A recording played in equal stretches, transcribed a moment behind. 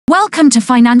Welcome to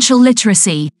Financial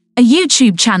Literacy, a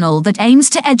YouTube channel that aims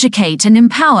to educate and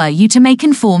empower you to make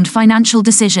informed financial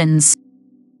decisions.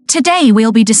 Today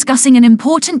we'll be discussing an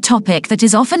important topic that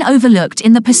is often overlooked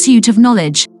in the pursuit of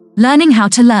knowledge: learning how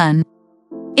to learn.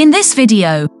 In this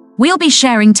video, we'll be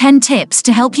sharing 10 tips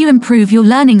to help you improve your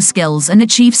learning skills and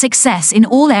achieve success in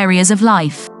all areas of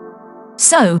life.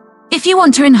 So, if you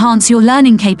want to enhance your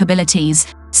learning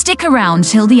capabilities, stick around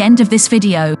till the end of this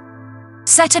video.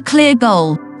 Set a clear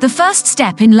goal. The first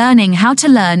step in learning how to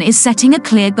learn is setting a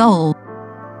clear goal.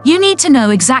 You need to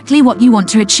know exactly what you want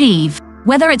to achieve,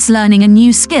 whether it's learning a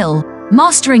new skill,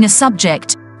 mastering a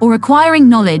subject, or acquiring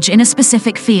knowledge in a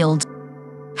specific field.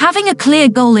 Having a clear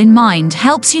goal in mind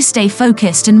helps you stay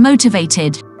focused and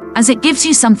motivated, as it gives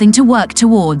you something to work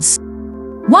towards.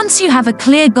 Once you have a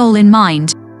clear goal in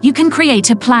mind, you can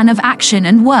create a plan of action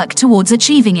and work towards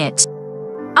achieving it.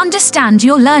 Understand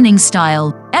your learning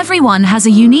style. Everyone has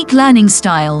a unique learning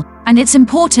style, and it's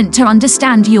important to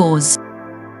understand yours.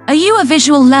 Are you a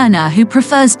visual learner who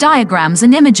prefers diagrams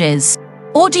and images?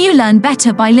 Or do you learn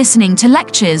better by listening to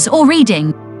lectures or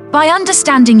reading? By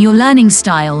understanding your learning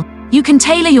style, you can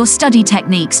tailor your study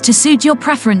techniques to suit your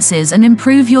preferences and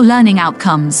improve your learning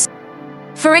outcomes.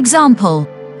 For example,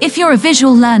 if you're a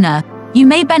visual learner, you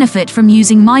may benefit from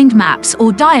using mind maps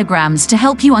or diagrams to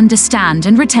help you understand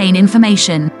and retain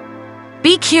information.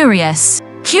 Be curious.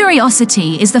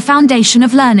 Curiosity is the foundation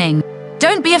of learning.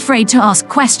 Don't be afraid to ask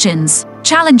questions,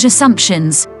 challenge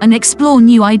assumptions, and explore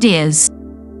new ideas.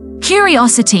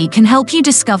 Curiosity can help you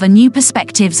discover new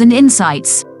perspectives and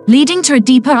insights, leading to a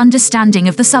deeper understanding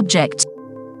of the subject.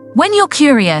 When you're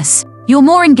curious, you're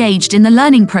more engaged in the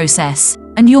learning process,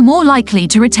 and you're more likely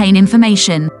to retain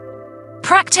information.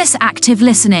 Practice active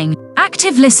listening.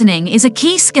 Active listening is a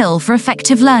key skill for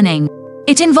effective learning.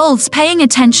 It involves paying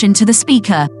attention to the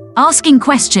speaker, asking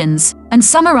questions, and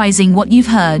summarizing what you've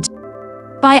heard.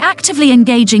 By actively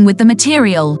engaging with the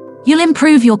material, you'll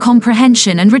improve your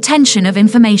comprehension and retention of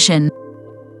information.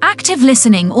 Active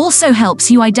listening also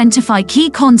helps you identify key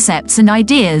concepts and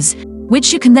ideas,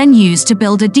 which you can then use to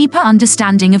build a deeper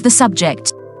understanding of the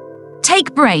subject.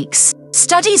 Take breaks.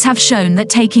 Studies have shown that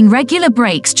taking regular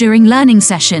breaks during learning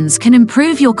sessions can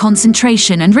improve your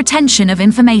concentration and retention of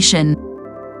information.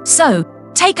 So,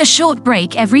 take a short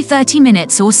break every 30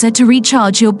 minutes or so to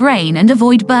recharge your brain and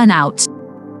avoid burnout.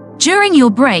 During your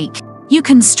break, you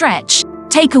can stretch,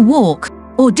 take a walk,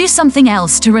 or do something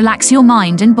else to relax your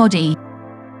mind and body.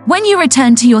 When you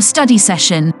return to your study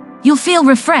session, you'll feel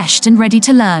refreshed and ready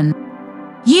to learn.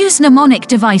 Use mnemonic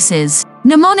devices.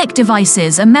 Mnemonic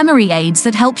devices are memory aids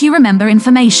that help you remember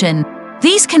information.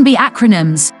 These can be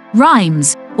acronyms,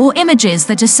 rhymes, or images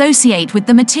that associate with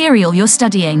the material you're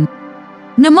studying.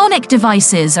 Mnemonic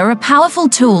devices are a powerful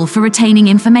tool for retaining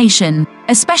information,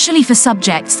 especially for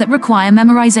subjects that require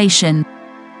memorization.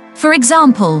 For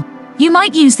example, you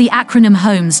might use the acronym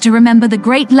HOMES to remember the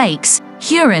Great Lakes,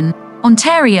 Huron,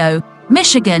 Ontario,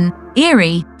 Michigan,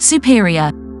 Erie,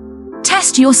 Superior.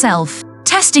 Test yourself.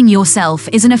 Testing yourself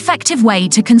is an effective way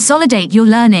to consolidate your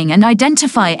learning and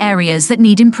identify areas that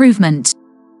need improvement.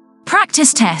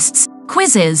 Practice tests,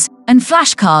 quizzes, and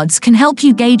flashcards can help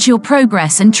you gauge your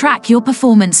progress and track your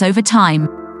performance over time.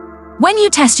 When you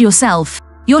test yourself,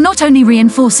 you're not only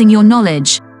reinforcing your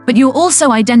knowledge, but you're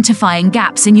also identifying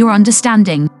gaps in your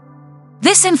understanding.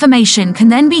 This information can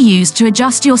then be used to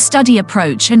adjust your study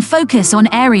approach and focus on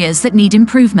areas that need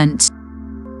improvement.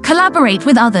 Collaborate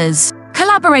with others.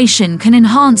 Collaboration can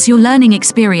enhance your learning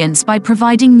experience by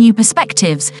providing new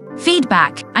perspectives,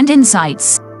 feedback, and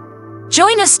insights.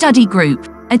 Join a study group,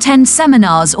 attend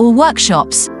seminars or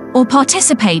workshops, or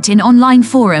participate in online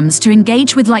forums to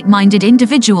engage with like-minded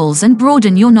individuals and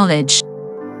broaden your knowledge.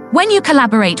 When you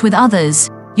collaborate with others,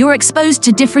 you're exposed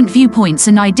to different viewpoints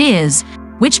and ideas,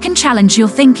 which can challenge your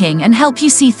thinking and help you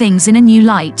see things in a new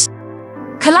light.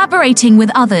 Collaborating with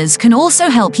others can also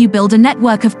help you build a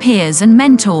network of peers and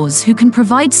mentors who can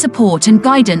provide support and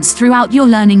guidance throughout your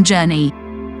learning journey.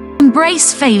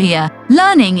 Embrace failure.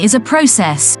 Learning is a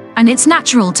process, and it's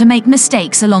natural to make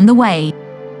mistakes along the way.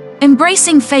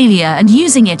 Embracing failure and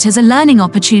using it as a learning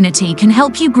opportunity can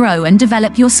help you grow and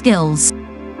develop your skills.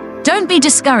 Don't be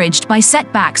discouraged by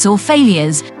setbacks or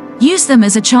failures. Use them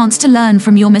as a chance to learn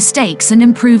from your mistakes and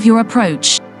improve your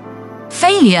approach.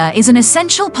 Failure is an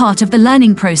essential part of the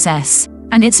learning process,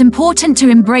 and it's important to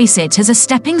embrace it as a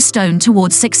stepping stone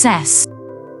towards success.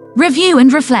 Review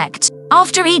and reflect.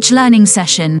 After each learning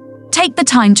session, take the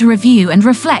time to review and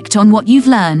reflect on what you've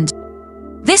learned.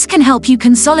 This can help you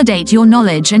consolidate your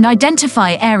knowledge and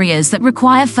identify areas that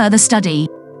require further study.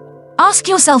 Ask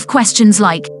yourself questions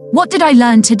like, what did I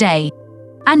learn today?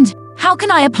 And how can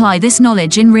I apply this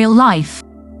knowledge in real life?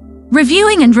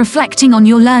 Reviewing and reflecting on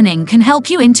your learning can help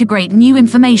you integrate new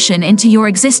information into your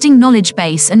existing knowledge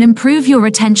base and improve your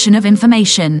retention of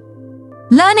information.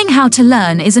 Learning how to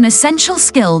learn is an essential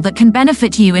skill that can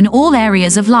benefit you in all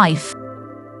areas of life.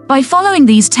 By following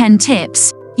these 10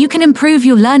 tips, you can improve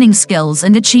your learning skills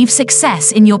and achieve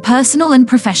success in your personal and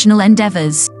professional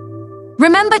endeavors.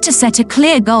 Remember to set a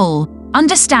clear goal,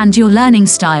 understand your learning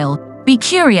style, be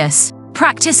curious,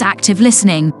 practice active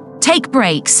listening, take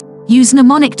breaks, use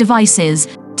mnemonic devices,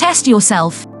 test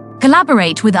yourself,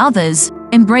 collaborate with others,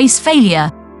 embrace failure,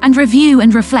 and review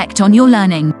and reflect on your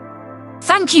learning.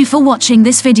 Thank you for watching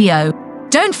this video.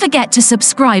 Don't forget to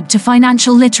subscribe to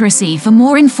Financial Literacy for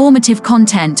more informative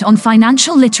content on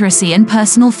financial literacy and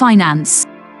personal finance.